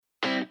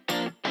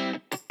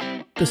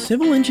The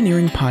Civil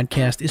Engineering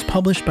Podcast is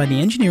published by the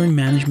Engineering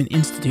Management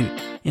Institute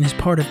and is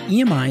part of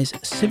EMI's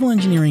Civil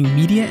Engineering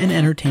Media and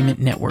Entertainment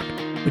Network,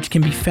 which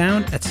can be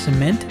found at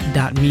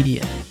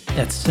cement.media.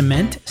 That's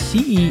cement,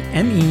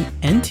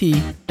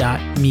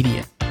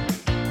 CEMENT.media.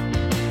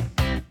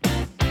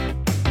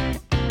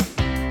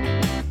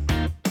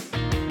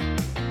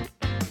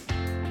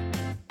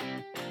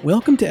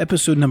 Welcome to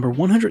episode number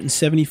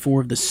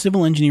 174 of the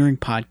Civil Engineering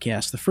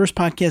Podcast, the first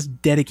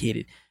podcast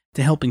dedicated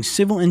to helping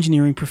civil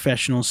engineering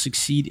professionals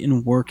succeed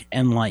in work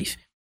and life.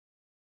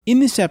 In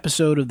this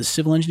episode of the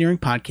Civil Engineering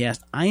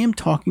Podcast, I am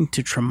talking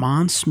to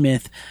Tremont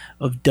Smith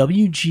of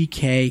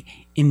WGK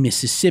in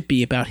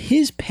Mississippi about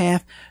his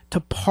path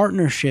to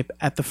partnership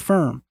at the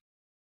firm.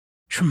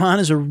 Tremont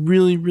is a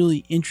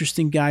really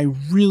interesting guy,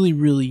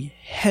 really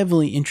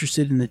heavily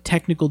interested in the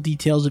technical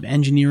details of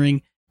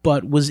engineering,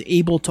 but was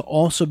able to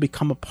also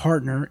become a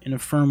partner in a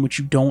firm which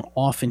you don't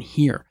often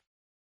hear.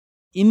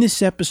 In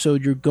this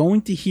episode, you're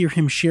going to hear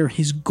him share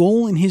his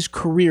goal in his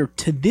career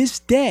to this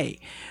day,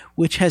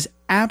 which has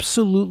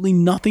absolutely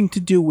nothing to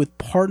do with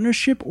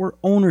partnership or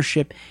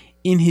ownership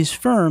in his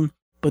firm,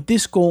 but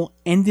this goal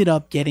ended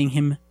up getting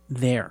him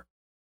there.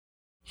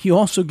 He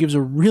also gives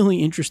a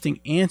really interesting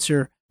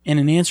answer, and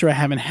an answer I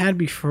haven't had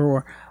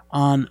before,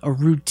 on a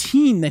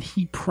routine that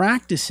he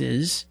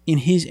practices in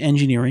his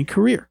engineering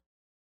career.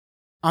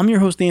 I'm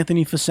your host,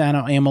 Anthony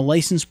Fasano. I am a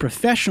licensed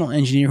professional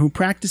engineer who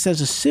practiced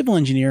as a civil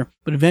engineer,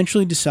 but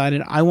eventually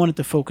decided I wanted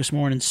to focus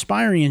more on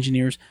inspiring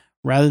engineers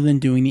rather than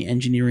doing the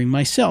engineering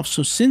myself.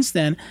 So since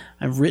then,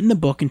 I've written a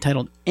book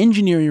entitled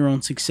Engineer Your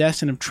Own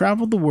Success and have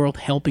traveled the world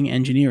helping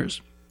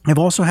engineers. I've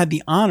also had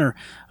the honor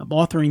of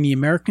authoring the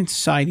American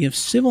Society of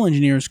Civil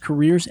Engineers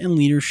Careers and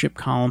Leadership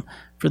column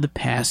for the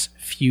past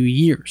few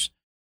years.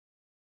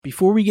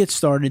 Before we get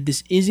started,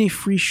 this is a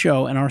free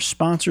show and our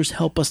sponsors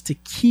help us to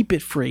keep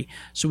it free,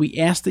 so we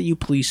ask that you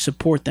please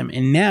support them.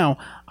 And now,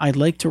 I'd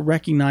like to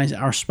recognize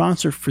our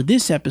sponsor for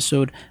this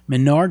episode,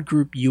 Menard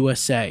Group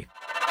USA.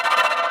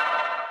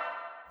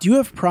 Do you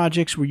have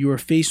projects where you are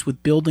faced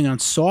with building on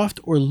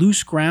soft or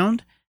loose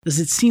ground? Does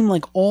it seem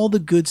like all the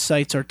good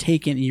sites are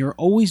taken and you're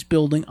always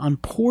building on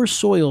poor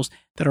soils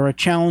that are a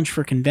challenge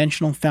for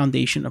conventional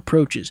foundation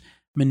approaches?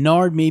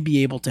 Menard may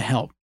be able to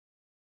help.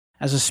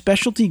 As a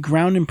specialty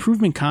ground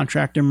improvement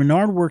contractor,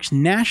 Menard works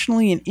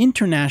nationally and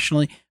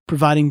internationally,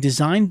 providing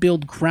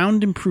design-build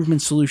ground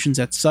improvement solutions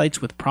at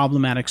sites with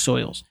problematic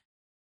soils.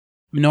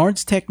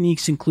 Menard's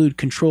techniques include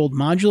controlled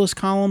modulus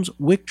columns,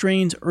 wick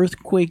drains,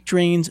 earthquake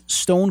drains,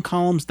 stone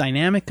columns,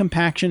 dynamic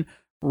compaction,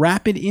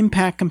 rapid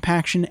impact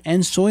compaction,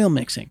 and soil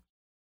mixing.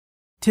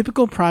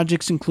 Typical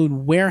projects include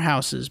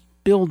warehouses,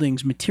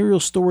 buildings, material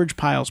storage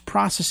piles,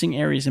 processing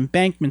areas,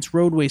 embankments,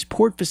 roadways,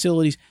 port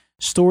facilities,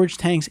 storage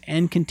tanks,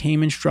 and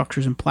containment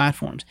structures and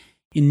platforms.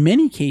 In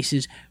many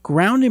cases,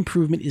 ground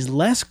improvement is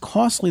less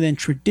costly than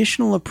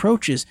traditional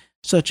approaches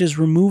such as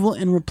removal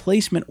and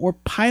replacement or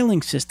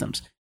piling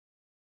systems.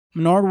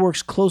 Menard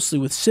works closely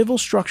with civil,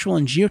 structural,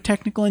 and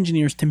geotechnical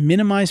engineers to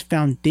minimize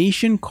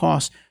foundation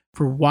costs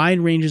for wide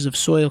ranges of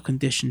soil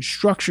conditions,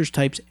 structures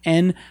types,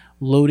 and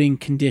loading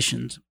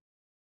conditions.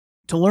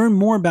 To learn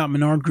more about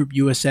Menard Group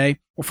USA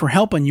or for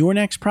help on your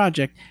next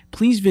project,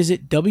 please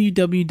visit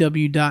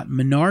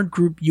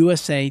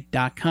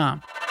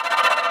www.menardgroupusa.com.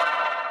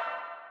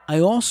 I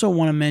also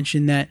want to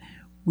mention that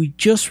we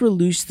just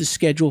released the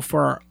schedule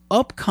for our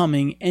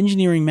upcoming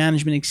Engineering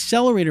Management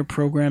Accelerator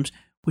programs,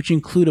 which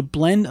include a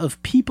blend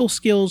of people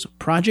skills,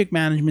 project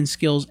management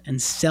skills,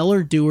 and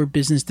seller-doer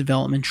business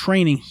development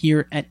training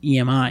here at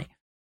EMI.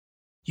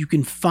 You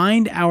can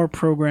find our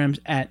programs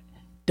at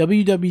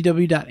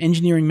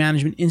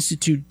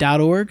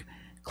www.engineeringmanagementinstitute.org.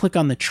 Click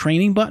on the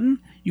training button.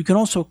 You can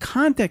also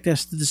contact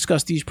us to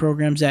discuss these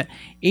programs at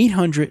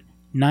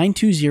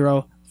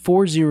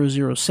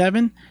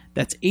 800-920-4007.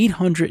 That's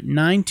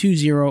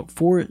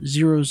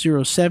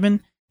 800-920-4007.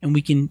 And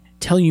we can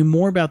tell you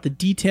more about the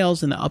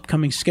details and the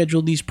upcoming schedule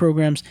of these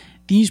programs.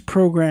 These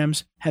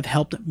programs have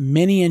helped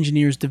many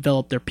engineers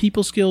develop their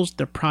people skills,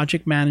 their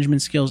project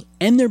management skills,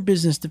 and their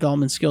business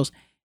development skills.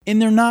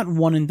 And they're not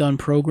one-and-done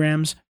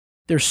programs.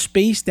 They're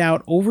spaced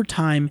out over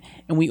time,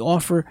 and we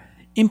offer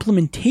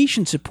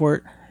implementation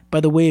support by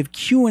the way of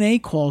Q&A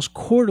calls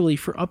quarterly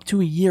for up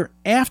to a year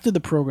after the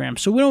program.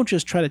 So we don't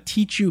just try to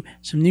teach you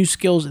some new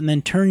skills and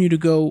then turn you to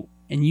go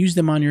and use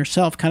them on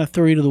yourself, kind of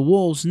throw you to the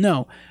wolves.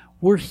 No,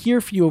 we're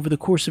here for you over the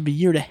course of a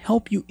year to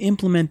help you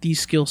implement these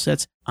skill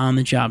sets on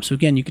the job. So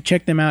again, you can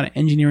check them out at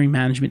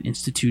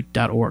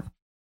engineeringmanagementinstitute.org.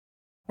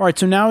 All right,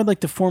 so now I'd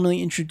like to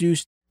formally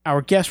introduce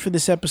our guest for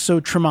this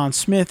episode, Tremont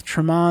Smith.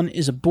 Tremont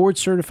is a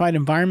board-certified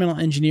environmental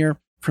engineer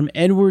from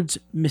Edwards,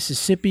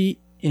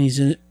 Mississippi, and he's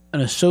an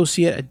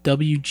associate at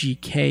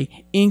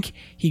WGK, Inc.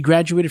 He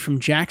graduated from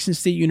Jackson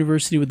State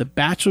University with a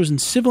bachelor's in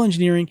civil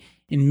engineering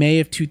in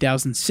May of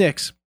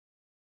 2006.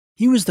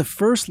 He was the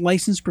first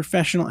licensed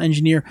professional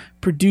engineer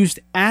produced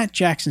at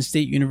Jackson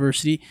State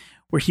University,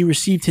 where he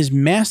received his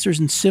master's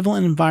in civil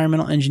and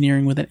environmental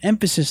engineering with an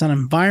emphasis on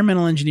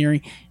environmental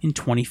engineering in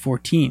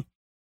 2014.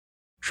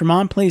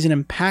 Tremont plays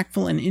an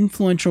impactful and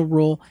influential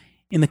role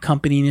in the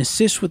company and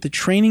assists with the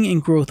training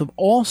and growth of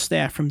all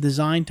staff from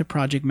design to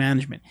project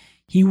management.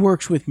 He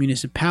works with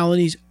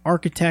municipalities,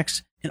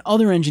 architects, and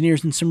other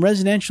engineers and some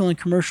residential and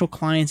commercial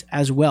clients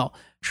as well.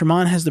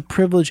 Tremont has the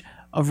privilege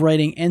of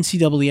writing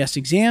NCSS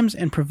exams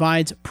and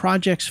provides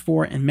projects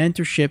for and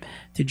mentorship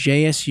to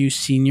JSU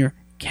senior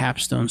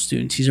capstone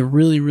students. He's a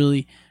really,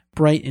 really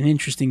bright and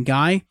interesting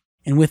guy.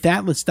 And with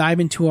that, let's dive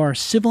into our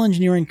civil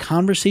engineering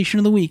conversation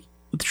of the week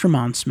with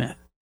Tremont Smith.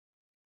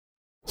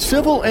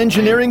 Civil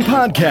Engineering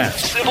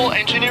Podcast. Civil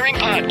Engineering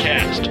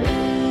Podcast.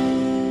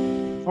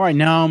 All right,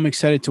 now I'm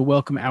excited to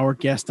welcome our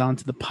guest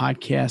onto the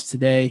podcast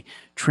today,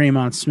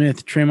 Tremont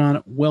Smith.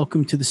 Tremont,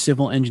 welcome to the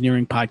Civil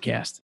Engineering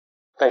Podcast.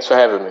 Thanks for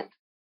having me.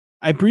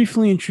 I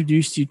briefly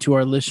introduced you to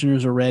our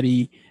listeners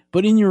already,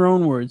 but in your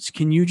own words,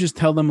 can you just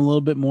tell them a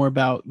little bit more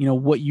about,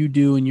 what you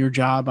do in your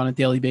job on a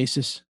daily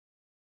basis?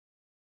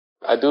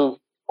 I do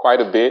quite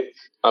a bit.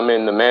 I'm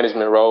in the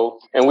management role,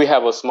 and we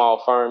have a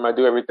small firm. I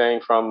do everything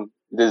from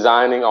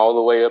designing all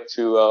the way up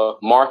to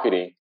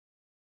marketing.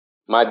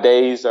 My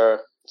days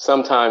are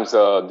sometimes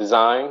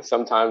design,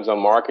 sometimes I'm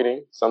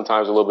marketing,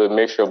 sometimes a little bit of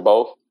mixture of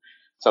both.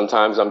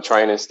 Sometimes I'm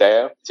training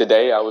staff.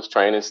 Today I was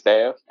training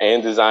staff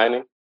and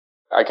designing.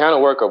 I kind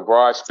of work a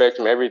broad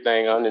spectrum,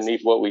 everything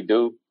underneath what we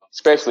do,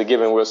 especially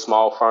given we're a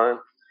small firm.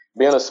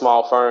 Being a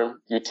small firm,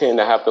 you tend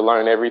to have to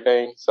learn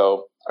everything.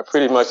 So I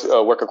pretty much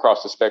work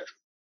across the spectrum.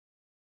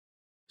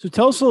 So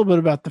tell us a little bit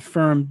about the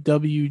firm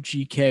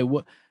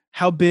WGK.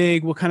 How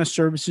big? What kind of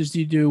services do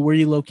you do? Where are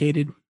you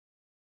located?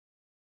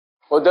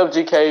 Well,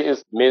 WGK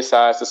is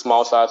mid-sized to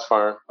small-sized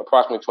firm,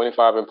 approximately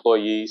 25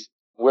 employees.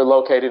 We're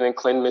located in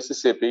Clinton,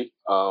 Mississippi.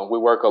 We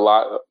work a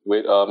lot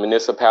with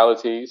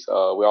municipalities.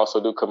 We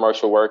also do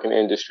commercial work in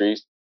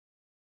industries.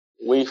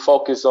 We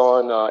focus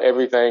on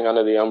everything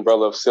under the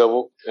umbrella of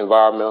civil,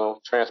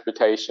 environmental,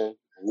 transportation,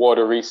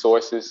 water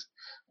resources,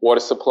 water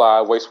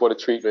supply, wastewater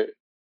treatment.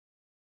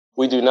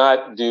 We do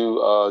not do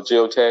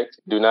geotech,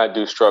 do not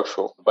do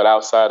structural, but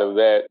outside of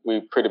that,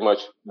 we pretty much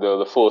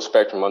the full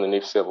spectrum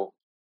underneath civil.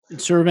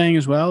 And surveying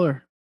as well,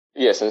 or?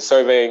 Yes, and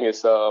surveying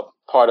is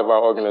part of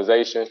our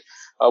organization.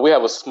 We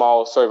have a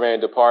small surveying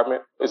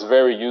department. It's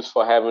very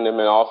useful having them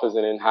in office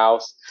and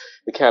in-house.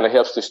 It kind of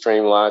helps to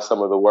streamline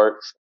some of the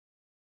work.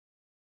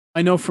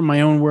 I know from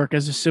my own work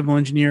as a civil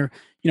engineer,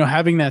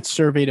 having that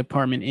survey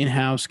department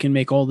in-house can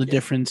make all the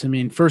difference. I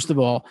mean, first of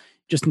all,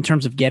 just in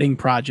terms of getting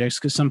projects,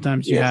 because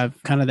sometimes you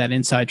have kind of that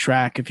inside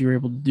track if you're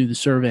able to do the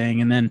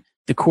surveying, and then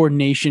the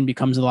coordination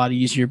becomes a lot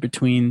easier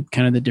between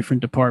kind of the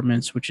different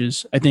departments, which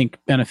is, I think,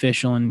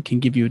 beneficial and can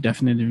give you a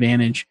definite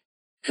advantage.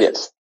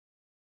 Yes.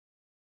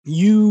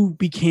 You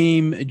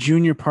became a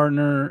junior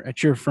partner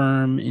at your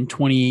firm in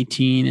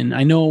 2018. And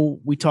I know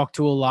we talk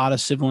to a lot of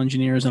civil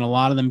engineers, and a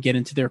lot of them get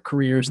into their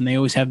careers and they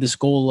always have this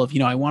goal of,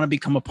 I want to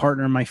become a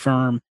partner in my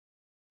firm.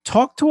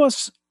 Talk to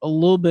us a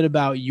little bit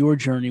about your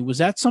journey. Was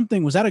that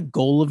a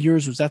goal of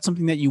yours? Was that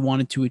something that you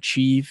wanted to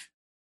achieve?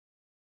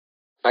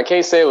 I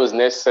can't say it was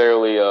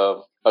necessarily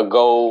a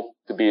goal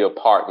to be a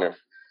partner.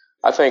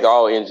 I think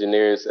all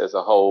engineers as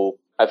a whole,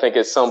 I think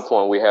at some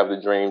point we have the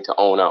dream to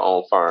own our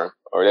own firm,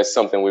 or that's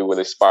something we would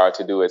aspire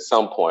to do at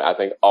some point. I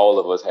think all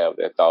of us have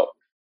that thought.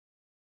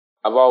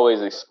 I've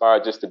always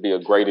aspired just to be a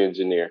great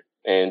engineer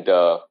and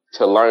to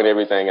learn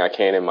everything I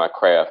can in my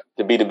craft,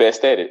 to be the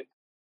best at it.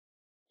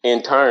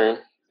 In turn,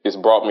 it's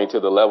brought me to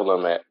the level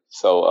I'm at.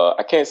 So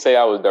I can't say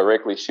I was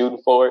directly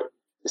shooting for it.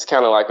 It's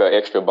kind of like an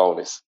extra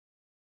bonus.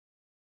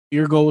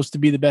 Your goal was to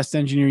be the best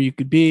engineer you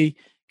could be,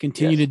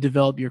 continue to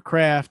develop your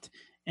craft.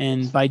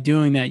 And by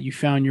doing that, you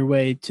found your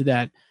way to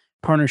that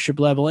partnership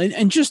level.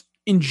 And just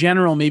in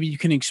general, maybe you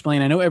can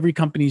explain, I know every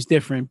company is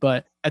different,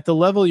 but at the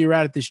level you're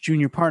at this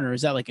junior partner,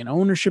 is that like an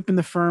ownership in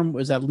the firm?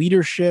 Was that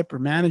leadership or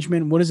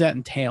management? What does that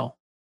entail?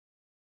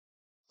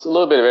 It's a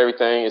little bit of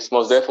everything. It's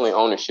most definitely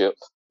ownership.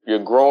 You're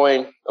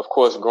growing, of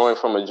course, growing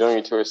from a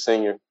junior to a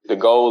senior. The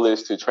goal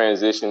is to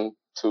transition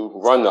to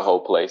run the whole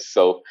place.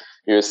 So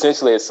you're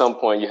essentially at some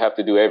point, you have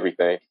to do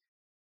everything.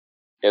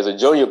 As a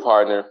junior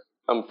partner,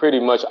 I'm pretty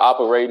much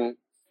operating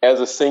as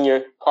a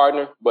senior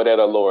partner, but at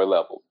a lower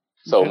level.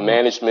 So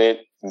management,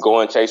 go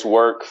and chase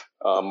work,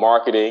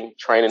 marketing,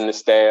 training the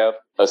staff,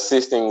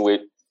 assisting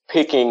with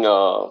picking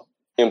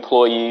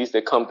employees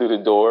that come through the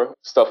door,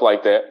 stuff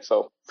like that.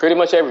 So pretty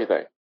much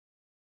everything.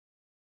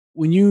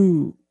 When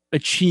you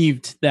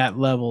achieved that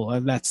level,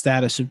 that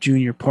status of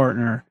junior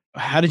partner,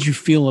 how did you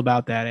feel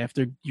about that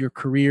after your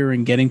career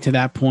and getting to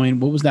that point?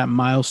 What was that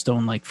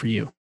milestone like for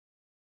you?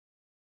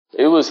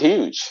 It was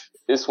huge.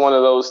 It's one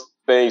of those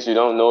things you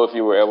don't know if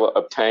you were ever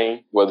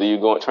obtain, whether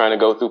you're trying to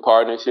go through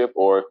partnership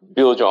or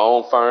build your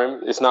own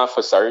firm. It's not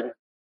for certain.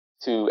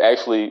 To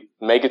actually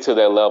make it to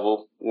that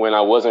level when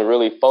I wasn't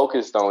really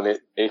focused on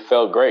it, it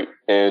felt great.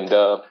 And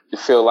it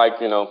felt like,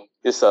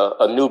 it's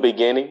a new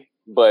beginning,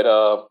 but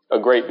a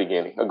great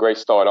beginning, a great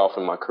start off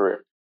in my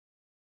career.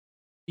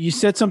 You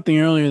said something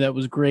earlier that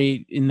was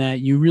great in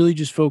that you really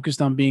just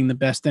focused on being the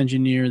best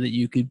engineer that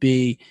you could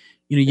be.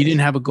 You didn't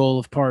have a goal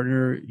of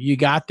partner. You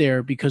got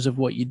there because of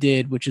what you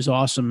did, which is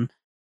awesome.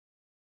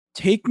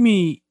 Take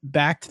me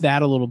back to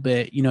that a little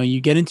bit. You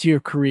get into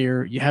your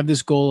career, you have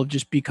this goal of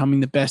just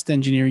becoming the best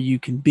engineer you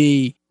can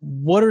be.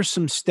 What are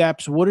some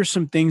steps? What are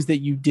some things that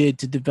you did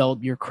to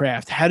develop your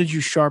craft? How did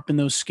you sharpen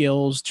those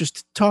skills?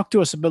 Just talk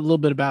to us a little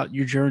bit about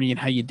your journey and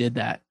how you did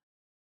that.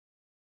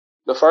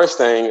 The first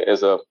thing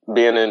is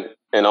being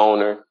an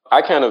owner.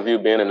 I kind of view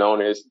being an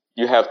owner as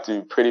you have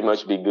to pretty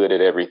much be good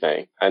at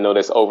everything. I know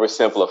that's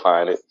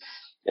oversimplifying it,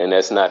 and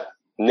that's not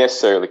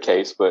necessarily the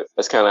case, but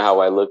that's kind of how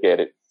I look at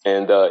it.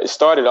 And it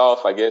started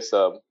off, I guess,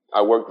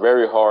 I worked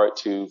very hard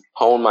to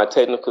hone my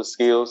technical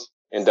skills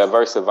and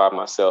diversify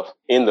myself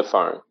in the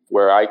firm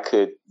where I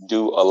could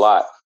do a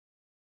lot.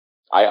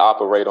 I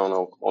operate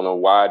on a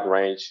wide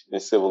range in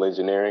civil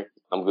engineering.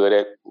 I'm good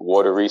at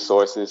water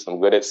resources. I'm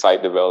good at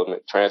site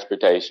development,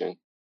 transportation.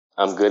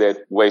 I'm good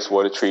at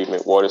wastewater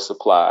treatment, water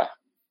supply,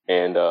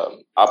 and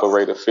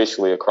operate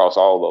officially across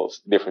all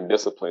those different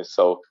disciplines.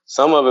 So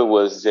some of it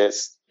was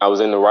just I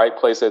was in the right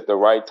place at the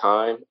right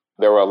time.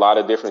 There were a lot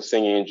of different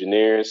senior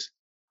engineers.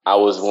 I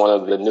was one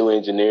of the new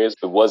engineers.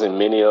 There wasn't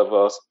many of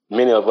us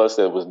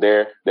that was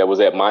there that was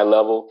at my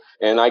level.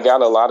 And I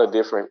got a lot of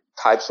different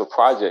types of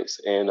projects,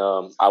 and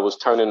I was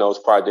turning those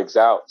projects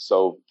out.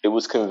 So it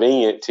was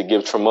convenient to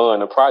give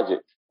Tremont a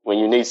project. When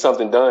you need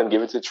something done,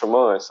 give it to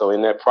Tremont. So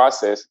in that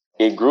process,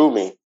 it grew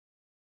me.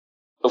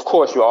 Of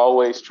course, you're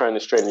always trying to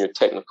straighten your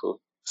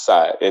technical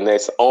side, and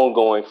that's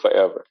ongoing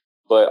forever.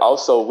 But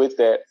also with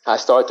that, I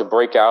started to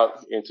break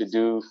out and to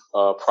do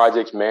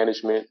project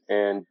management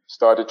and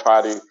start to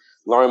try to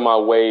learn my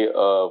way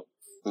of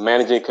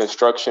managing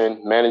construction,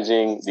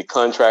 managing the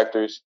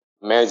contractors,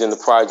 managing the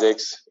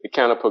projects. It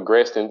kind of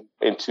progressed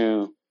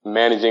into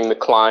managing the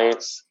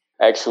clients,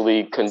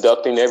 actually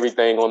conducting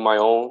everything on my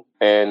own.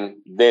 And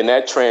then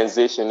that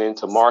transitioned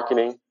into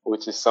marketing,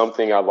 which is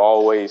something I've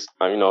always,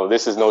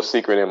 this is no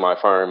secret in my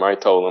firm. I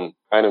told them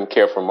I didn't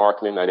care for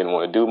marketing. I didn't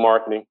want to do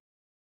marketing.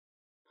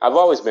 I've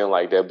always been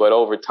like that, but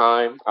over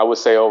time, I would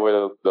say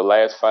over the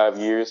last 5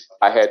 years,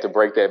 I had to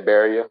break that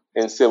barrier.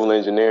 In civil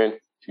engineering,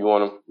 if you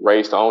want to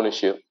raise the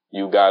ownership,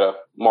 you got to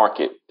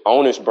market.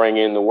 Owners bring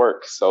in the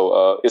work,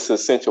 so it's an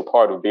essential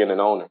part of being an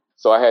owner.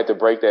 So I had to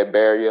break that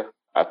barrier.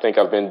 I think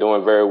I've been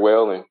doing very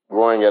well and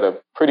growing at a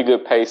pretty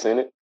good pace in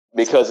it.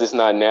 Because it's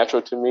not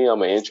natural to me,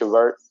 I'm an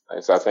introvert,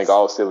 as I think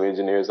all civil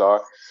engineers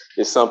are.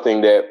 It's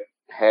something that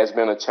has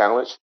been a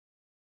challenge.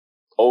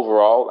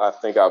 Overall, I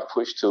think I've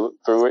pushed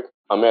through it.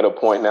 I'm at a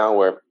point now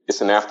where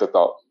it's an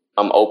afterthought.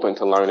 I'm open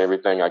to learn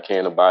everything I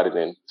can about it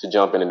and to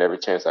jump in every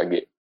chance I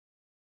get.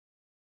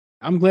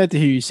 I'm glad to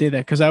hear you say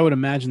that, because I would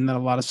imagine that a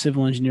lot of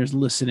civil engineers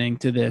listening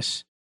to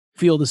this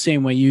feel the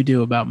same way you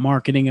do about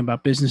marketing,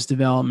 about business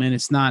development.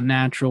 It's not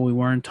natural. We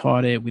weren't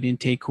taught it. We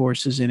didn't take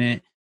courses in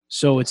it.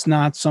 So it's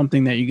not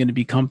something that you're going to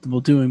be comfortable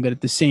doing. But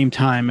at the same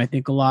time, I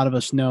think a lot of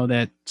us know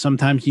that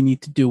sometimes you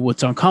need to do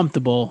what's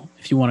uncomfortable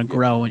if you want to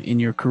grow in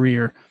your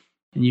career.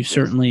 And you've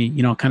certainly,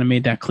 kind of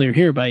made that clear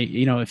here by,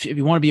 if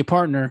you want to be a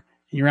partner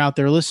and you're out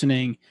there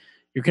listening,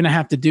 you're going to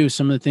have to do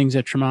some of the things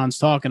that Tremont's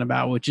talking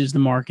about, which is the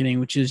marketing,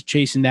 which is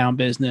chasing down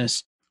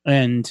business.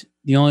 And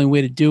the only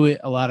way to do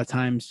it a lot of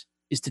times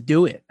is to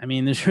do it. I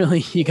mean,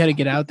 you got to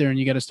get out there and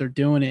you got to start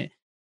doing it.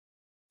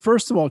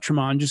 First of all,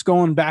 Tremont, just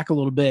going back a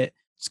little bit,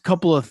 it's a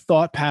couple of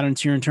thought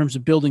patterns here in terms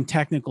of building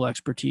technical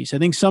expertise. I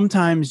think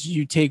sometimes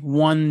you take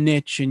one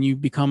niche and you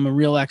become a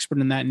real expert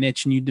in that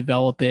niche and you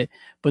develop it.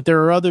 But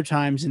there are other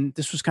times, and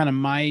this was kind of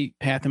my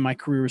path in my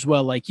career as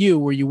well, like you,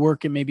 where you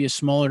work at maybe a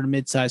smaller to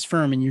mid-sized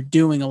firm and you're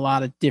doing a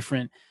lot of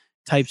different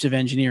types of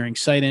engineering,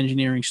 site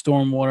engineering,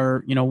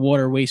 stormwater,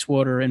 water,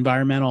 wastewater,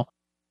 environmental.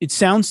 It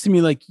sounds to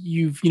me like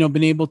you've,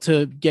 been able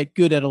to get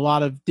good at a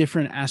lot of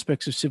different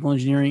aspects of civil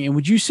engineering. And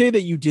would you say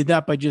that you did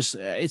that by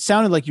it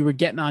sounded like you were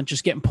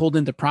getting pulled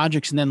into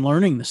projects and then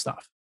learning the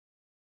stuff?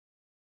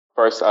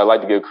 First, I'd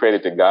like to give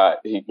credit to God.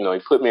 He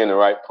put me in the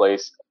right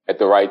place at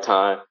the right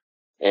time.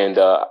 And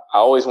I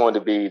always wanted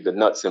to be the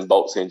nuts and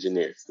bolts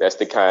engineer. That's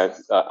the kind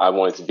I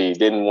wanted to be.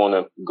 Didn't want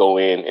to go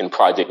in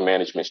project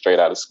management straight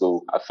out of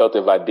school. I felt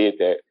if I did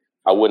that,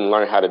 I wouldn't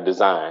learn how to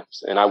design.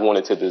 And I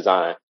wanted to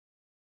design.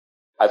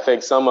 I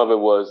think some of it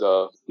was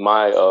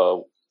my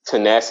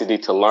tenacity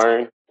to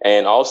learn,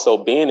 and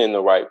also being in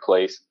the right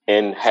place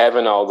and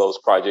having all those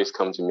projects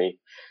come to me,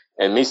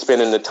 and me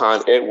spending the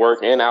time at work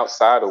and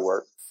outside of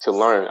work to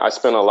learn. I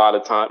spent a lot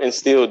of time, and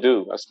still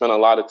do. I spent a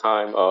lot of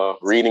time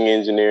reading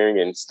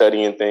engineering and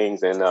studying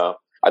things, and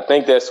I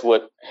think that's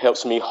what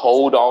helps me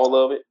hold all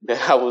of it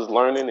that I was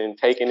learning and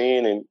taking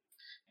in, and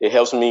it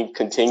helps me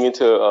continue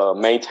to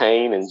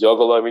maintain and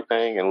juggle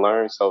everything and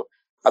learn. So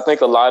I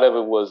think a lot of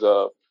it was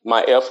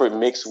my effort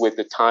mixed with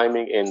the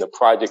timing and the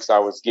projects I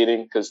was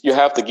getting, because you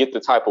have to get the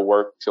type of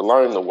work to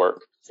learn the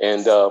work.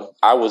 And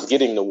I was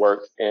getting the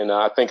work, and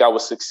I think I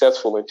was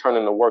successful in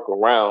turning the work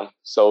around.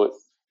 So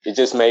it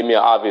just made me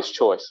an obvious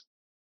choice.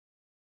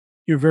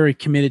 You're very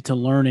committed to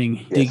learning,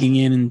 yes, digging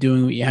in and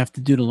doing what you have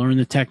to do to learn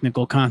the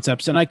technical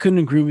concepts. And I couldn't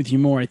agree with you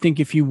more. I think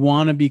if you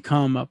want to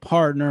become a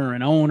partner,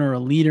 an owner, a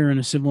leader in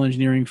a civil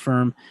engineering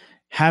firm,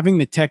 having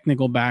the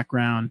technical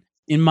background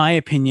in my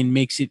opinion,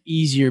 makes it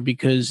easier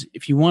because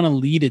if you want to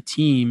lead a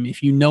team,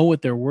 if you know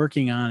what they're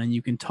working on and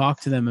you can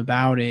talk to them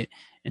about it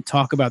and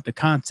talk about the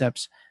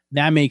concepts,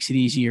 that makes it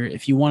easier.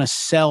 If you want to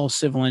sell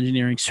civil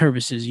engineering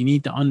services, you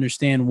need to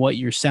understand what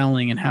you're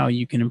selling and how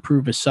you can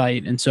improve a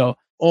site. And so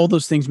all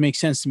those things make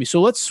sense to me. So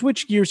let's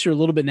switch gears here a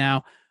little bit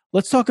now.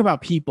 Let's talk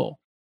about people.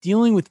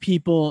 Dealing with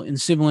people in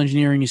civil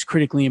engineering is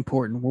critically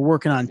important. We're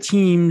working on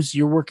teams.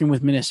 You're working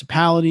with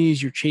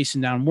municipalities. You're chasing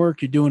down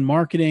work. You're doing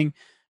marketing,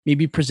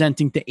 maybe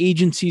presenting to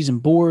agencies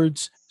and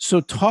boards.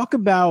 So talk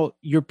about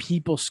your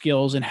people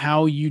skills and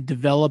how you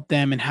develop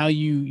them and how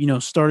you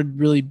started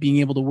really being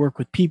able to work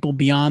with people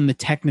beyond the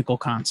technical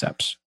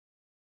concepts.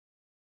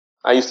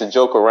 I used to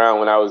joke around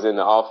when I was in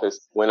the office,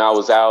 when I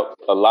was out,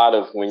 a lot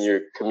of when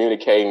you're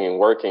communicating and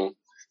working,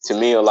 to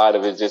me, a lot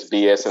of it just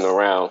BSing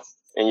around.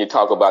 And you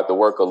talk about the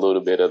work a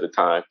little bit of the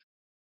time.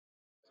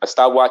 I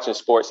stopped watching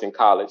sports in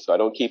college, so I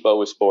don't keep up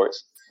with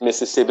sports.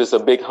 Mississippi is a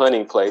big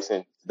hunting place,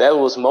 and that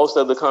was most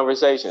of the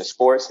conversation,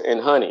 sports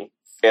and hunting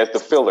as the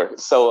filler.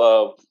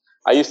 So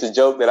I used to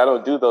joke that I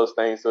don't do those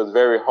things, so it's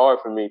very hard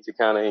for me to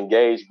kind of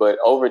engage. But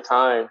over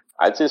time,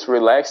 I just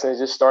relax and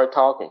just start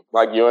talking,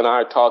 like you and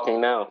I are talking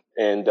now.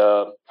 And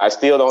I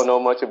still don't know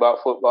much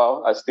about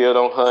football. I still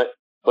don't hunt,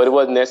 but it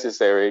wasn't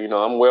necessary. I'm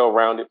a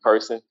well-rounded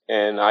person,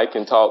 and I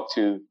can talk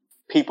to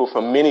people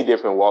from many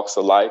different walks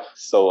of life.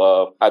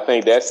 So I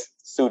think that's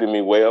suited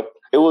me well.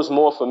 It was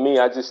more for me,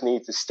 I just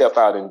need to step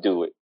out and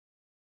do it.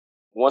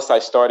 Once I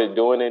started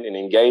doing it and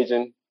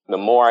engaging, the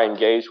more I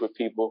engage with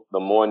people, the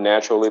more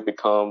natural it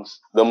becomes.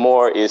 The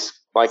more it's,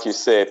 like you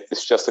said,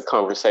 it's just a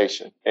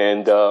conversation.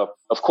 And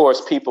of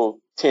course, people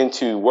tend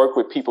to work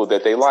with people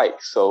that they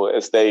like. So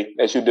as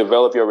you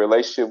develop your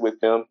relationship with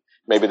them,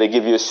 maybe they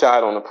give you a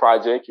shot on a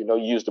project, you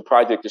use the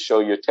project to show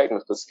your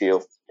technical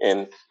skill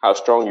and how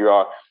strong you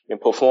are in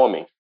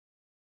performing.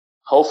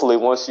 Hopefully,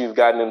 once you've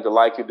gotten them to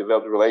like you,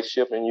 develop a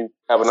relationship, and you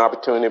have an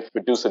opportunity to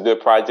produce a good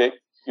project,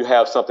 you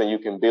have something you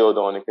can build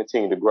on and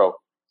continue to grow.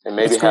 And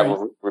maybe have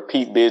a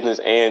repeat business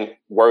and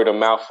word of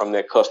mouth from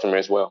that customer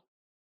as well.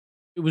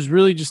 It was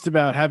really just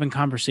about having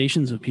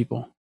conversations with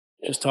people,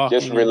 just talking.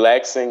 Just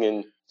relaxing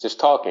and just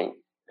talking.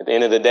 At the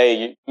end of the day,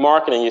 you're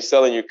marketing, you're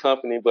selling your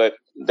company, but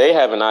they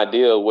have an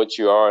idea of what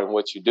you are and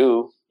what you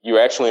do.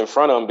 You're actually in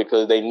front of them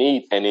because they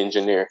need an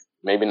engineer.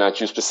 Maybe not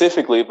you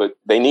specifically, but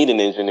they need an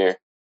engineer.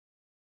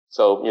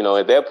 So,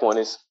 at that point,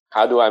 it's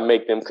how do I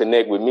make them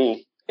connect with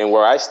me and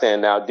where I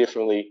stand out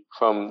differently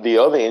from the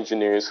other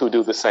engineers who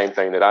do the same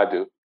thing that I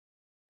do.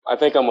 I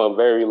think I'm a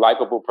very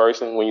likable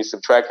person when you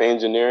subtract the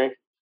engineering.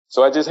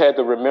 So I just had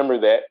to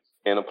remember that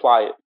and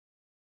apply it.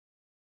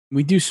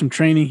 We do some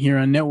training here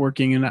on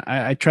networking, and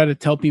I try to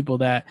tell people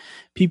that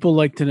people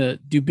like to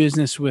do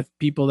business with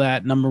people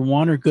that, number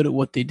one, are good at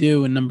what they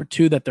do, and number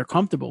two, that they're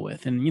comfortable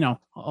with. And,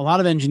 a lot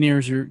of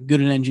engineers are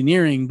good at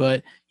engineering,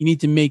 but you need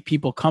to make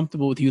people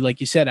comfortable with you, like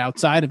you said,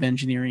 outside of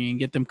engineering, and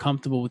get them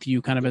comfortable with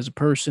you kind of as a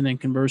person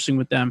and conversing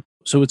with them.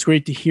 So it's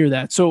great to hear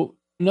that. So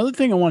another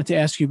thing I wanted to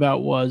ask you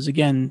about was,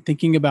 again,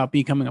 thinking about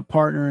becoming a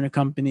partner in a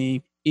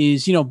company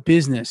is,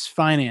 business,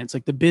 finance,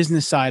 like the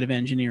business side of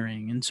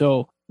engineering. And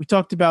so we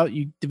talked about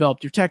you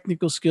developed your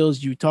technical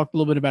skills. You talked a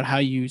little bit about how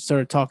you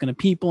started talking to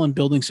people and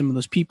building some of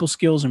those people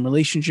skills and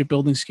relationship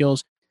building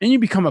skills. And you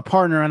become a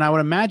partner. And I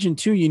would imagine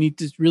too, you need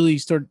to really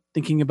start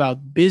thinking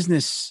about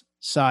business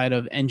side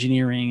of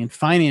engineering and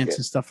finance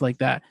and stuff like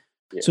that.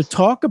 Yes. So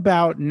talk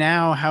about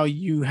now how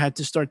you had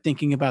to start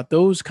thinking about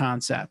those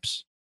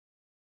concepts.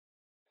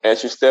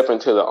 As you step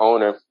into the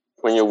owner,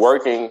 when you're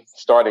working,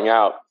 starting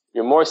out,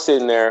 you're more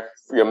sitting there.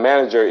 Your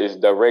manager is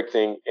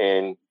directing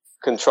and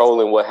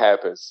controlling what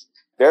happens.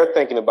 They're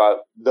thinking about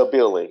the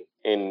billing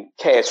and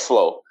cash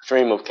flow,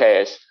 stream of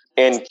cash,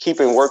 and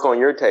keeping work on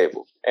your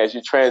table. As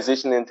you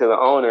transition into the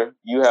owner,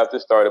 you have to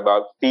start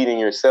about feeding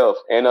yourself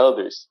and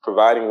others,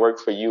 providing work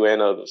for you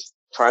and others,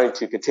 trying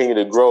to continue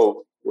to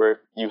grow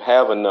where you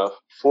have enough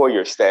for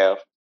your staff.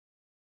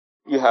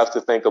 You have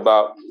to think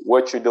about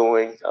what you're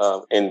doing.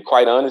 And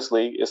quite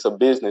honestly, it's a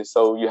business,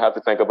 so you have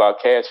to think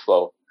about cash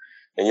flow.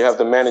 And you have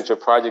to manage your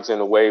projects in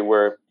a way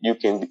where you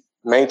can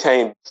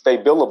stay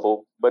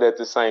billable, but at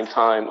the same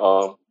time,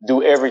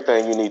 do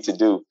everything you need to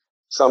do.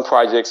 Some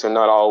projects are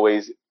not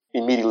always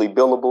immediately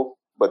billable,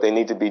 but they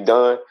need to be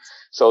done.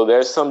 So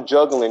there's some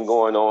juggling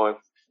going on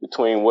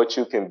between what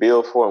you can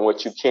bill for and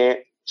what you can't,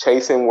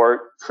 chasing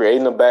work,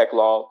 creating a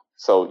backlog.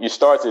 So you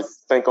start to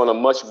think on a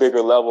much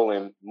bigger level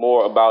and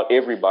more about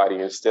everybody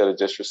instead of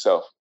just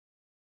yourself.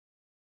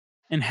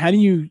 And how do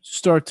you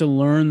start to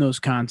learn those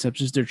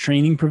concepts? Is there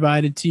training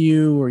provided to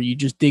you, or are you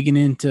just digging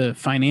into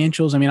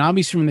financials? I mean,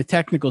 obviously from the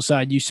technical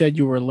side, you said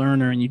you were a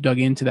learner and you dug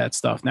into that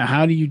stuff. Now,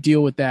 how do you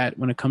deal with that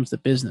when it comes to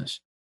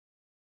business?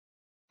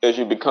 As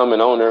you become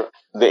an owner,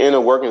 the inner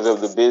workings of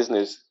the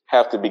business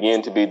have to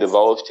begin to be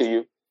divulged to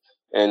you,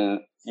 and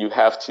you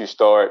have to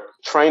start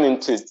training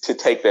to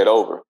take that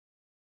over.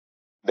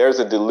 There's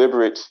a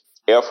deliberate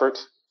effort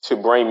to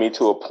bring me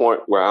to a point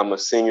where I'm a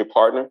senior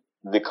partner.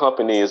 The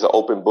company is an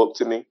open book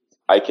to me.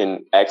 I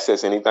can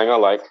access anything I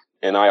like,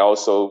 and I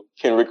also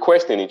can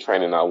request any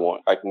training I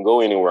want. I can go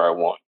anywhere I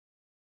want.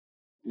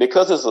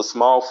 Because it's a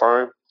small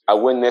firm, I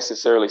wouldn't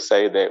necessarily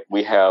say that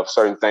we have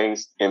certain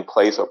things in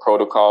place or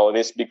protocol. And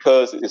it's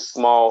because it's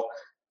small.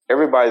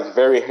 Everybody's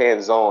very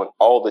hands-on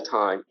all the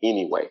time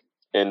anyway.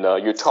 And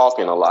you're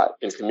talking a lot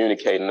and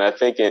communicating. And I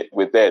think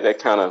with that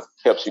kind of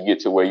helps you get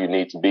to where you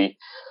need to be.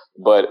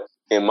 But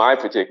in my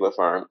particular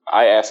firm,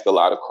 I ask a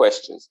lot of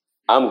questions.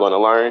 I'm going to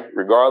learn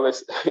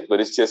regardless, but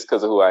it's just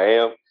because of who I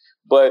am.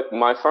 But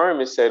my firm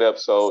is set up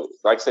so,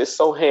 like I said, it's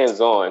so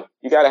hands-on.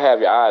 You got to have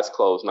your eyes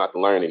closed not to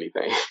learn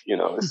anything.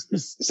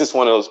 It's just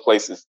one of those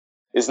places.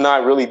 It's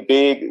not really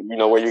big,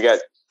 where you got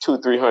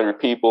 200-300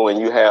 people and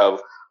you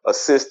have a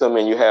system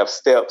and you have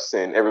steps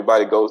and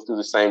everybody goes through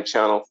the same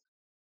channel.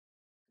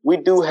 We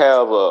do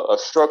have a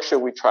structure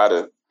we try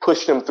to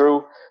push them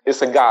through.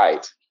 It's a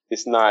guide.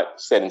 It's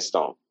not set in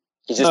stone.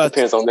 It just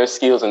depends on their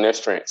skills and their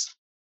strengths.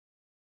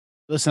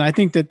 Listen, I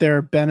think that there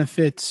are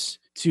benefits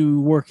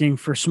to working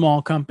for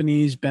small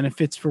companies,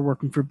 benefits for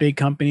working for big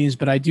companies,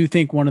 but I do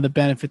think one of the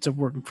benefits of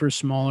working for a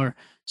smaller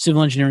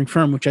civil engineering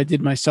firm, which I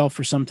did myself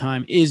for some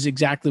time, is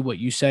exactly what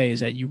you say, is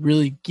that you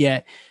really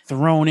get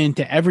thrown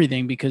into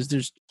everything because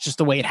there's just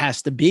the way it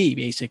has to be,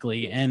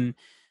 basically. And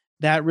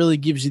that really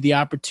gives you the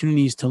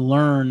opportunities to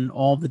learn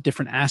all the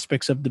different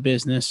aspects of the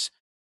business.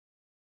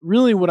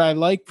 Really, what I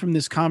like from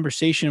this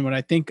conversation, what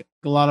I think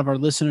a lot of our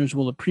listeners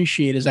will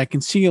appreciate, is I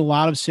can see a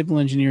lot of civil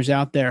engineers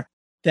out there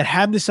that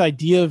have this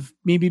idea of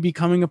maybe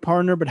becoming a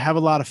partner, but have a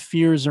lot of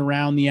fears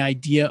around the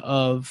idea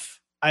of,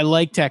 I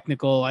like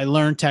technical, I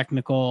learn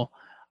technical,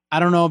 I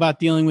don't know about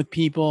dealing with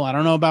people, I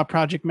don't know about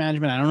project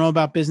management, I don't know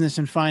about business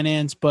and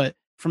finance. But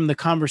from the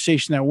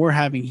conversation that we're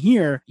having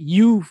here,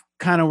 you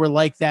kind of were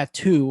like that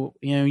too.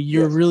 You're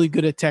Yes. really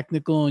good at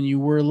technical and you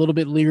were a little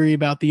bit leery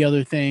about the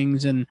other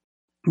things. And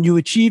you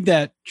achieved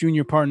that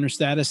junior partner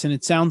status. And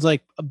it sounds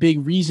like a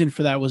big reason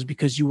for that was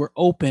because you were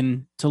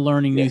open to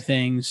learning new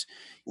things,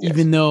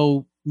 even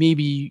though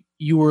maybe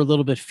you were a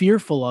little bit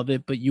fearful of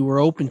it, but you were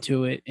open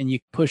to it and you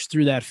pushed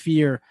through that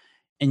fear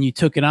and you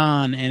took it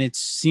on. And it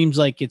seems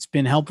like it's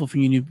been helpful for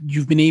you.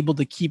 You've been able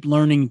to keep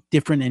learning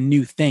different and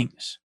new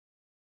things.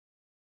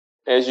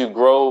 As you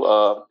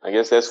grow, I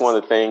guess that's one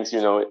of the things,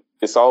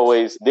 it's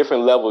always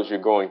different levels you're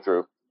going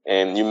through.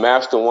 And you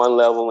master one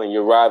level and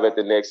you arrive at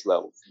the next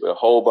level with a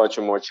whole bunch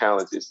of more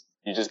challenges.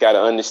 You just got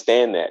to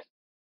understand that.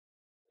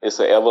 It's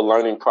an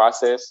ever-learning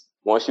process.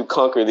 Once you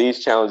conquer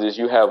these challenges,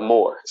 you have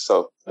more.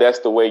 So that's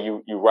the way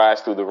you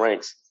rise through the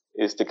ranks,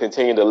 is to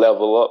continue to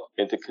level up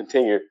and to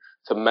continue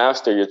to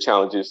master your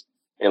challenges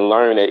and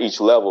learn at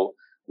each level,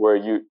 where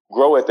you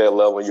grow at that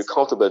level and you're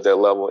comfortable at that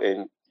level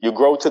and you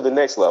grow to the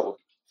next level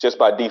just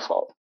by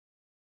default.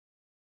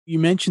 You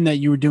mentioned that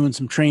you were doing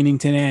some training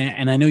today,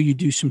 and I know you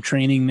do some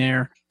training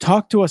there.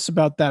 Talk to us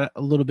about that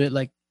a little bit.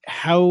 Like,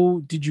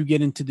 how did you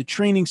get into the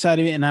training side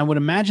of it? And I would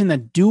imagine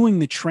that doing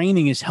the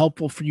training is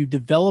helpful for you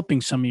developing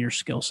some of your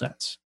skill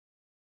sets.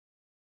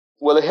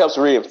 Well, it helps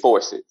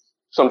reinforce it,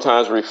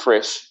 sometimes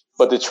refresh.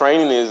 But the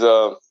training is,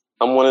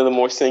 I'm one of the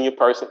more senior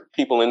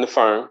people in the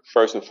firm,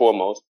 first and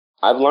foremost.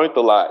 I've learned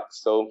a lot.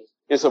 So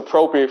it's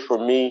appropriate for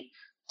me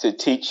to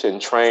teach and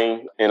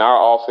train in our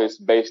office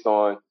based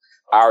on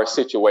our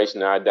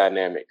situation and our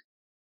dynamic.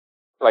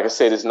 Like I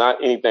said, it's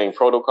not anything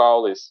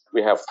protocol.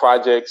 We have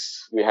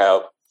projects, we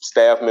have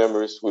staff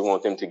members, we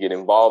want them to get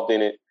involved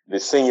in it. The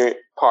senior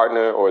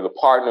partner or the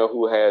partner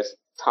who has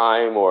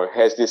time or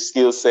has this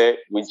skill set,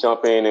 we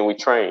jump in and we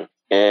train.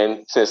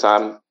 And since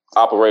I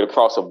operate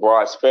across a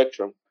broad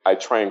spectrum, I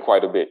train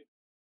quite a bit.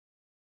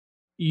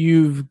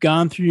 You've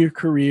gone through your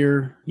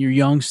career. You're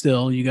young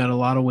still. You got a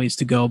lot of ways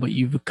to go, but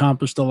you've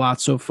accomplished a lot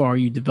so far.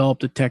 You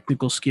developed the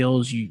technical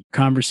skills,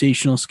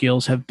 conversational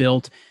skills have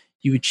built.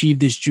 You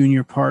achieved this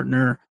junior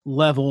partner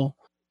level.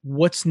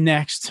 What's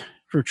next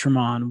for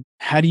Tremont?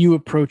 How do you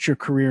approach your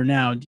career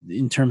now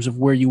in terms of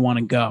where you want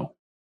to go?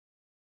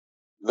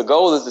 The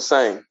goal is the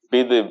same.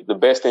 Be the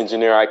best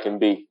engineer I can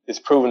be. It's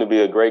proven to be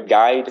a great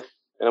guide,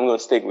 and I'm going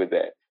to stick with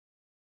that.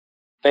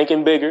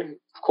 Thinking bigger,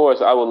 of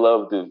course, I would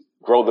love to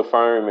grow the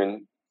firm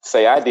and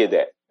say I did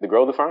that, to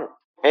grow the firm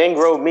and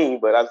grow me,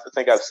 but I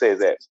think I've said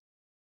that.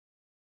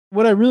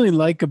 What I really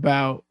like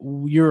about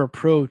your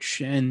approach,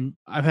 and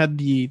I've had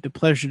the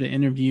pleasure to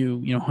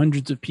interview,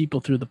 hundreds of people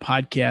through the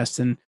podcast,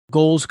 and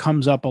goals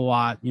comes up a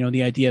lot,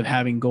 the idea of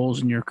having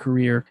goals in your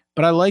career.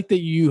 But I like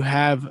that you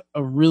have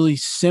a really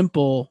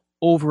simple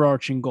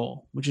overarching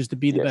goal, which is to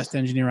be the best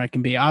engineer I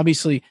can be.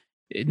 Obviously,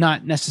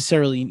 not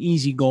necessarily an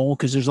easy goal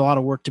because there's a lot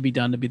of work to be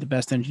done to be the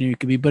best engineer you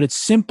can be, but it's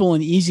simple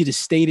and easy to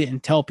state it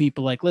and tell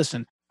people like,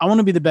 listen, I want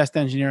to be the best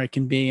engineer I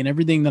can be. And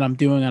everything that I'm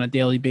doing on a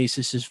daily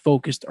basis is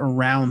focused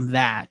around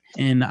that.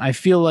 And I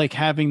feel like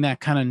having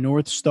that kind of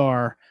North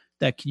Star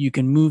that you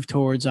can move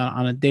towards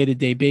on a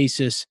day-to-day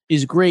basis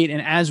is great.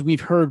 And as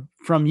we've heard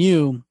from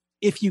you,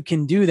 if you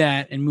can do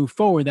that and move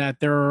forward that,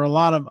 there are a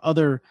lot of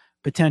other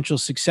potential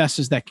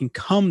successes that can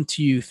come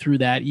to you through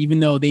that, even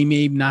though they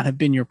may not have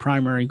been your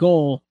primary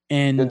goal.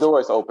 And the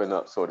doors open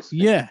up, so to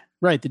speak. Yeah,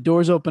 right. The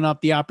doors open up,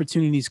 the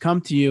opportunities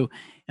come to you.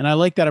 And I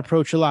like that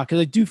approach a lot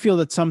because I do feel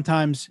that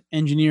sometimes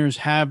engineers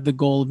have the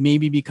goal of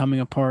maybe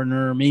becoming a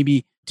partner,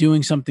 maybe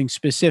doing something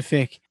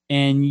specific.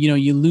 And,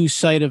 you lose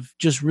sight of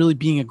just really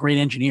being a great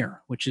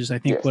engineer, which is, I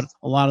think, Yes. what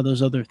a lot of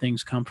those other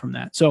things come from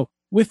that. So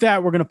with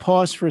that, we're going to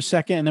pause for a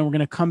second, and then we're going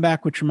to come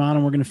back with Tremont,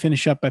 and we're going to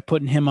finish up by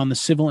putting him on the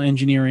civil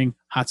engineering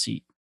hot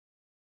seat.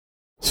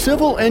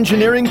 Civil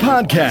Engineering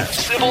Podcast.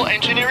 Civil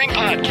Engineering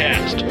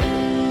Podcast.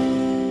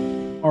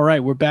 All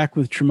right, we're back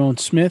with Tremont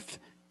Smith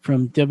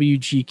from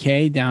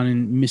WGK down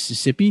in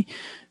Mississippi.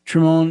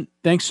 Tremont,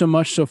 thanks so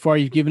much so far.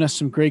 You've given us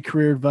some great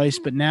career advice,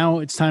 but now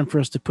it's time for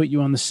us to put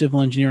you on the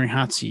civil engineering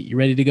hot seat. You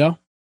ready to go?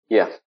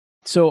 Yeah.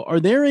 So are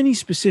there any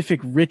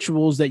specific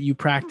rituals that you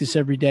practice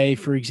every day?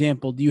 For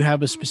example, do you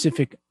have a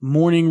specific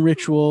morning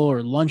ritual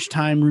or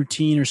lunchtime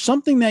routine or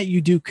something that you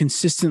do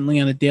consistently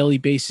on a daily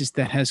basis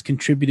that has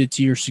contributed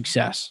to your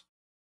success?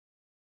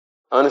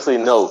 Honestly,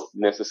 no,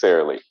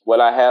 necessarily.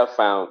 What I have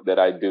found that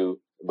I do,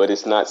 but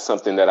it's not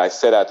something that I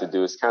set out to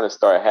do, it's kind of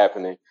started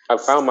happening. I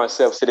found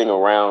myself sitting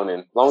around,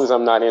 and as long as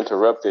I'm not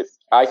interrupted,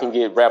 I can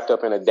get wrapped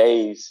up in a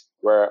daze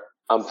where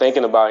I'm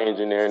thinking about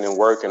engineering and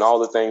work and all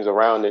the things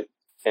around it.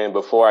 And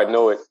before I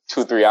know it,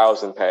 2-3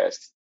 hours have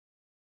passed.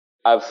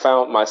 I've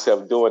found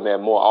myself doing that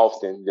more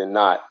often than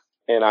not.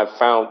 And I've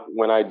found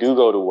when I do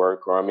go to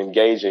work or I'm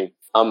engaging,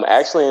 I'm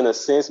actually in a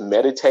sense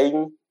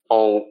meditating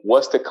on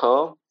what's to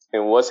come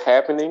and what's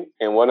happening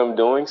and what I'm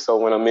doing. So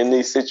when I'm in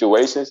these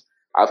situations,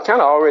 I've kind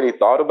of already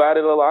thought about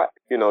it a lot,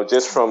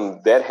 just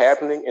from that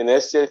happening. And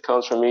that just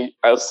comes from me.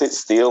 I'll sit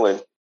still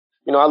and,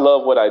 I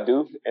love what I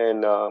do.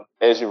 And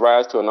as you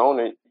rise to an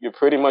owner, you're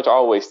pretty much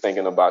always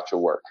thinking about your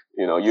work.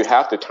 You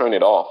have to turn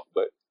it off,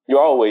 but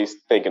you're always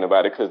thinking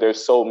about it because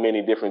there's so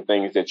many different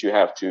things that you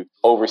have to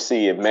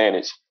oversee and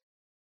manage.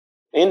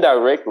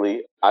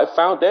 Indirectly, I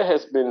found that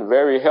has been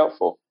very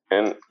helpful.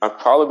 And I've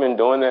probably been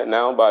doing that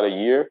now about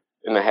 1.5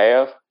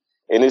 years.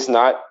 And it's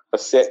not a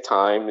set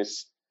time.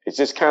 It's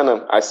just kind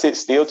of, I sit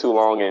still too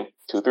long and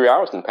 2-3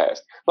 hours can pass,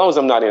 as long as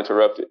I'm not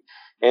interrupted.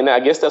 And I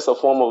guess that's a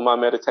form of my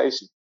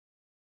meditation.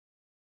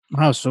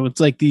 Wow. So it's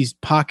like these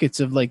pockets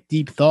of like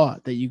deep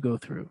thought that you go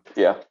through.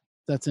 Yeah.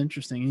 That's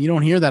interesting. And you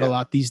don't hear that a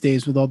lot these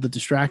days with all the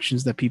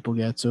distractions that people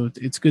get. So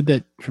it's good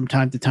that from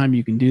time to time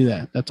you can do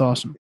that. That's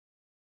awesome.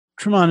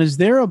 Tremont, is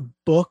there a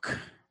book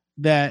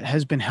that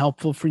has been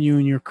helpful for you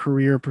in your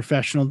career,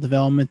 professional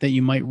development that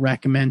you might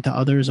recommend to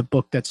others, a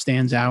book that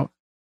stands out?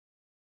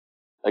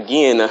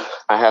 Again,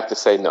 I have to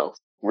say no.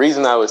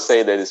 Reason I would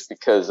say that is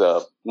because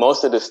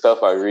most of the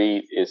stuff I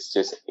read is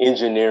just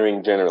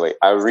engineering generally.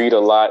 I read a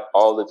lot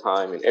all the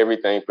time and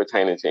everything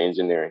pertaining to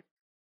engineering.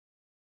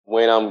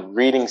 When I'm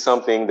reading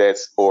something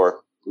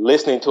or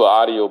listening to an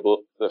audiobook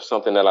of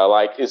something that I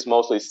like, it's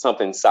mostly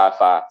something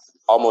sci-fi,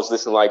 almost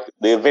listening like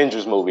the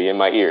Avengers movie in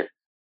my ear.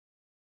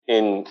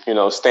 And,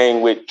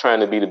 staying with trying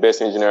to be the best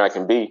engineer I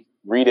can be,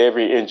 read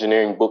every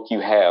engineering book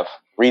you have,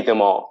 read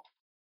them all.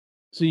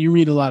 So you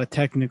read a lot of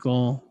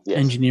technical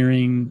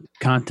engineering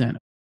content.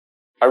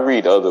 I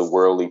read other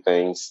worldly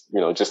things,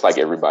 just like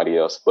everybody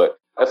else. But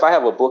if I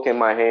have a book in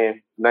my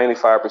hand,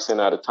 95%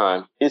 out of the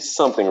time, it's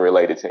something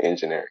related to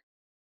engineering.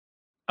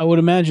 I would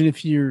imagine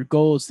if your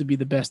goal is to be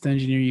the best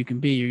engineer you can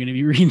be, you're going to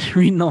be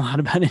reading a lot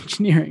about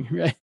engineering,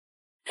 right?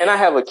 And I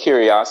have a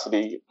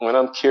curiosity. When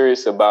I'm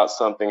curious about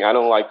something, I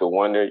don't like to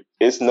wonder.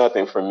 It's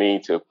nothing for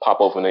me to pop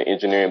open an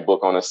engineering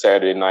book on a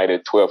Saturday night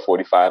at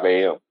 12:45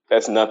 a.m.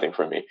 That's nothing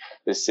for me.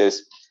 It's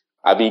just,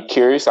 I be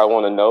curious. I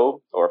want to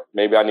know, or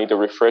maybe I need to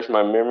refresh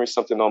my memory,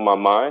 something on my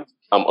mind.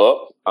 I'm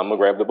up. I'm going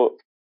to grab the book.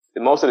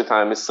 And most of the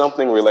time, it's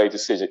something related to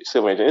civil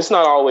engineering. It's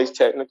not always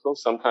technical.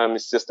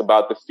 Sometimes it's just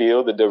about the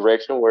field, the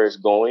direction, where it's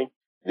going,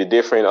 the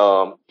different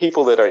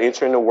people that are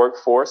entering the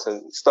workforce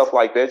and stuff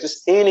like that.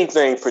 Just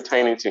anything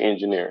pertaining to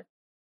engineering.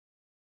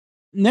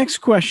 Next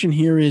question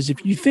here is,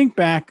 if you think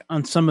back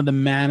on some of the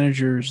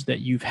managers that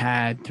you've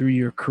had through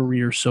your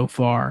career so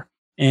far,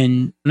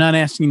 and I'm not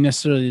asking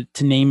necessarily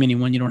to name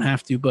anyone, you don't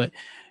have to, but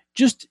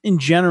just in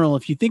general,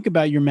 if you think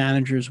about your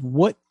managers,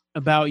 what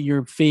about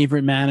your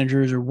favorite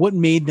managers or what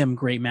made them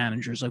great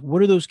managers? Like,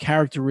 what are those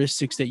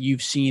characteristics that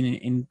you've seen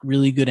in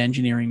really good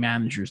engineering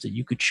managers that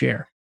you could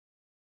share?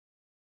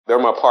 They're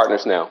my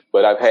partners now,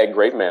 but I've had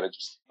great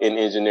managers in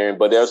engineering.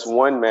 But there's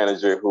one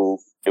manager who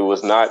I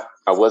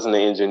wasn't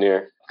an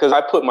engineer because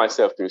I put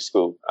myself through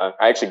school. I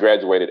actually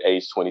graduated at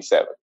age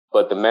 27.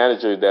 But the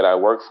manager that I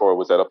worked for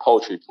was at a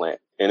poultry plant.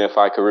 And if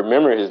I could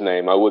remember his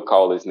name, I would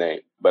call his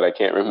name, but I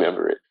can't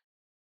remember it.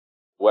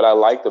 What I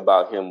liked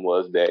about him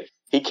was that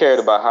he cared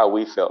about how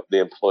we felt, the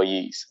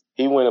employees.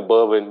 He went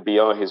above and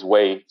beyond his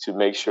way to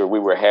make sure we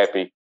were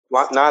happy.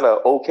 Not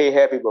okay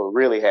happy, but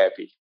really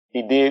happy.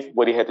 He did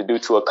what he had to do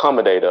to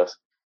accommodate us.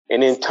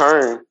 And in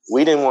turn,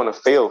 we didn't want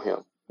to fail him.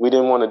 We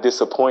didn't want to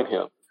disappoint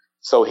him.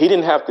 So he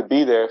didn't have to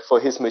be there for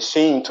his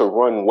machine to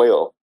run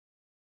well.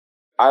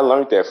 I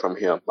learned that from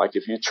him. Like,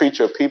 if you treat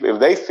your people,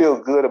 if they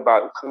feel good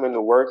about coming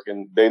to work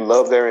and they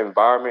love their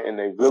environment and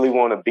they really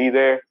want to be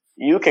there,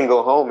 you can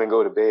go home and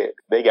go to bed.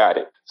 They got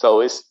it. So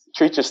it's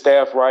treat your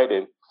staff right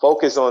and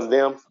focus on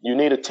them. You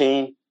need a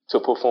team to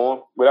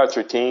perform. Without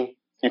your team,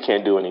 you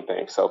can't do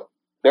anything. So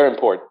they're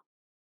important.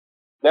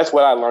 That's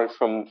what I learned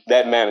from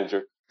that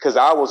manager, because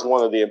I was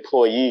one of the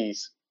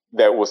employees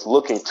that was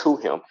looking to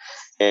him.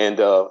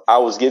 And I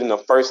was getting a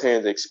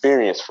firsthand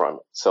experience from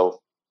it. So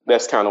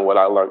that's kind of what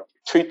I learned.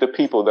 Treat the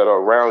people that are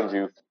around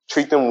you,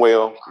 treat them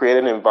well, create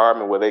an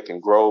environment where they can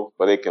grow,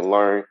 where they can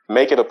learn,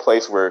 make it a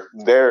place where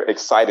they're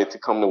excited to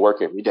come to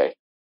work every day.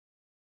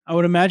 I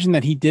would imagine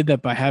that he did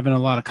that by having a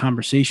lot of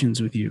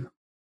conversations with you.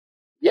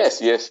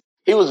 Yes.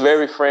 He was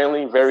very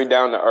friendly, very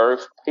down to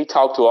earth. He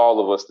talked to all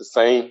of us the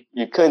same.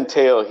 You couldn't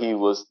tell he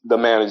was the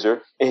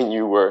manager and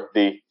you were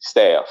the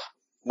staff.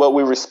 But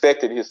we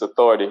respected his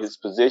authority, his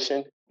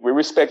position. We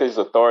respected his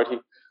authority,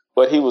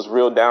 but he was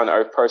real down to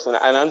earth person.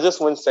 And I just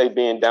wouldn't say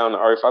being down to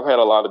earth. I've had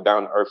a lot of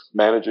down to earth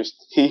managers.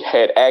 He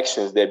had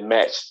actions that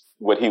matched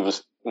what he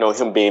was,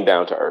 him being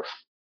down to earth.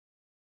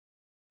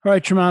 All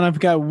right, Tremont,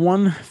 I've got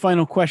one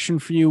final question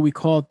for you. We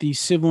call it the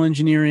civil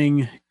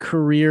engineering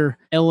career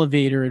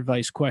elevator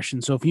advice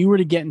question. So if you were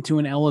to get into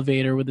an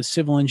elevator with a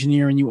civil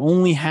engineer and you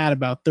only had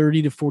about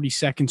 30 to 40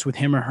 seconds with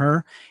him or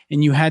her,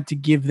 and you had to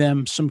give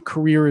them some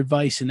career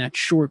advice in that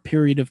short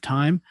period of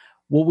time,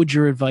 what would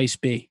your advice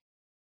be?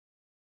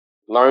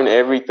 Learn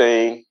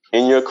everything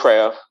in your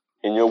craft,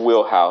 in your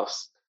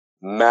wheelhouse.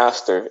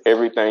 Master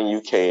everything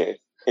you can,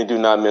 and do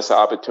not miss an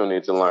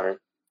opportunity to learn.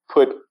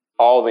 Put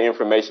all the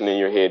information in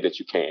your head that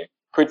you can,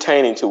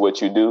 pertaining to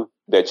what you do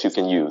that you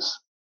can use.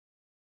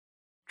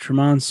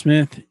 Tremont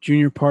Smith,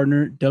 junior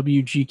partner,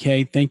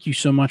 WGK, thank you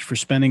so much for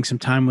spending some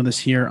time with us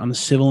here on the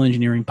Civil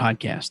Engineering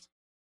Podcast.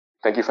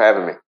 Thank you for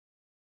having me.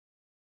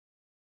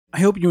 I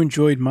hope you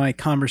enjoyed my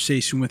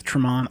conversation with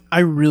Tremont. I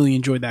really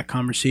enjoyed that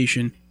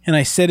conversation, and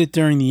I said it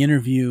during the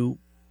interview,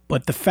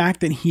 but the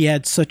fact that he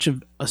had such a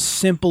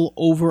simple,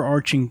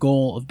 overarching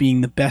goal of being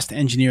the best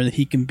engineer that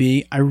he can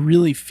be, I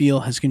really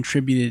feel has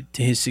contributed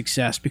to his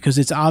success, because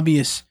it's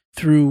obvious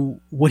through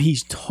what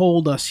he's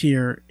told us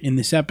here in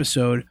this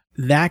episode,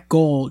 that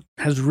goal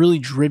has really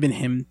driven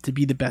him to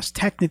be the best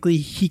technically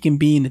he can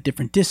be in the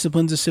different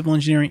disciplines of civil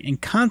engineering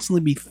and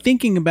constantly be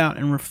thinking about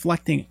and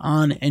reflecting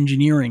on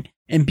engineering.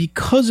 And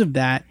because of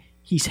that,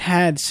 he's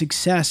had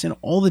success in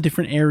all the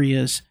different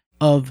areas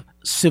of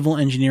civil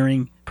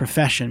engineering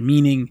profession,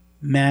 meaning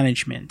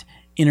management,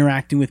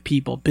 interacting with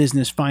people,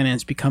 business,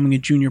 finance, becoming a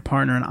junior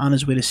partner and on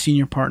his way to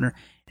senior partner,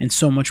 and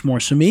so much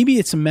more. So maybe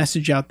it's a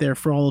message out there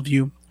for all of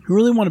you who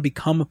really want to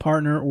become a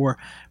partner or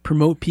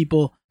promote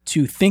people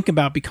to think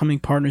about becoming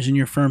partners in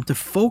your firm, to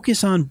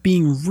focus on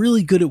being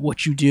really good at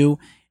what you do,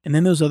 and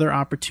then those other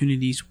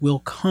opportunities will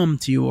come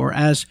to you. Or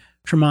as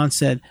Tremont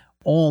said,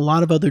 a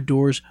lot of other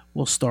doors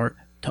will start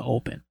to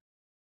open.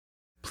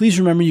 Please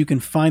remember you can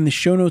find the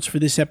show notes for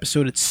this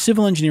episode at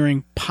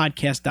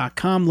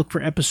civilengineeringpodcast.com. Look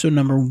for episode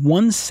number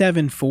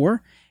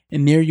 174,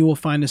 and there you will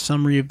find a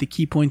summary of the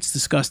key points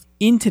discussed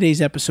in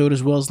today's episode,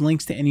 as well as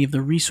links to any of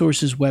the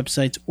resources,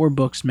 websites, or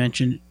books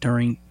mentioned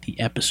during the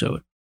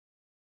episode.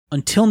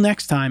 Until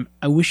next time,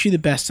 I wish you the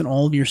best in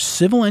all of your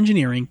civil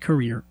engineering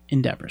career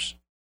endeavors.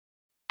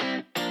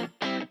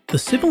 The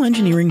Civil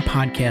Engineering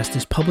Podcast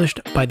is published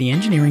by the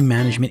Engineering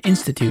Management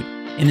Institute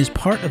and is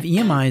part of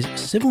EMI's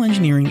Civil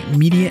Engineering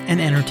Media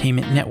and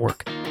Entertainment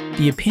Network.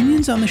 The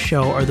opinions on the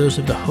show are those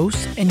of the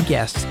hosts and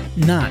guests,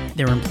 not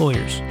their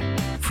employers.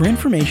 For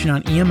information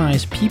on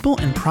EMI's people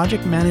and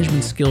project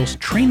management skills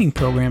training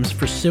programs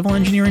for civil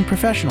engineering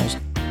professionals,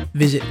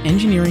 visit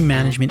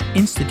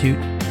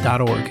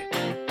engineeringmanagementinstitute.org.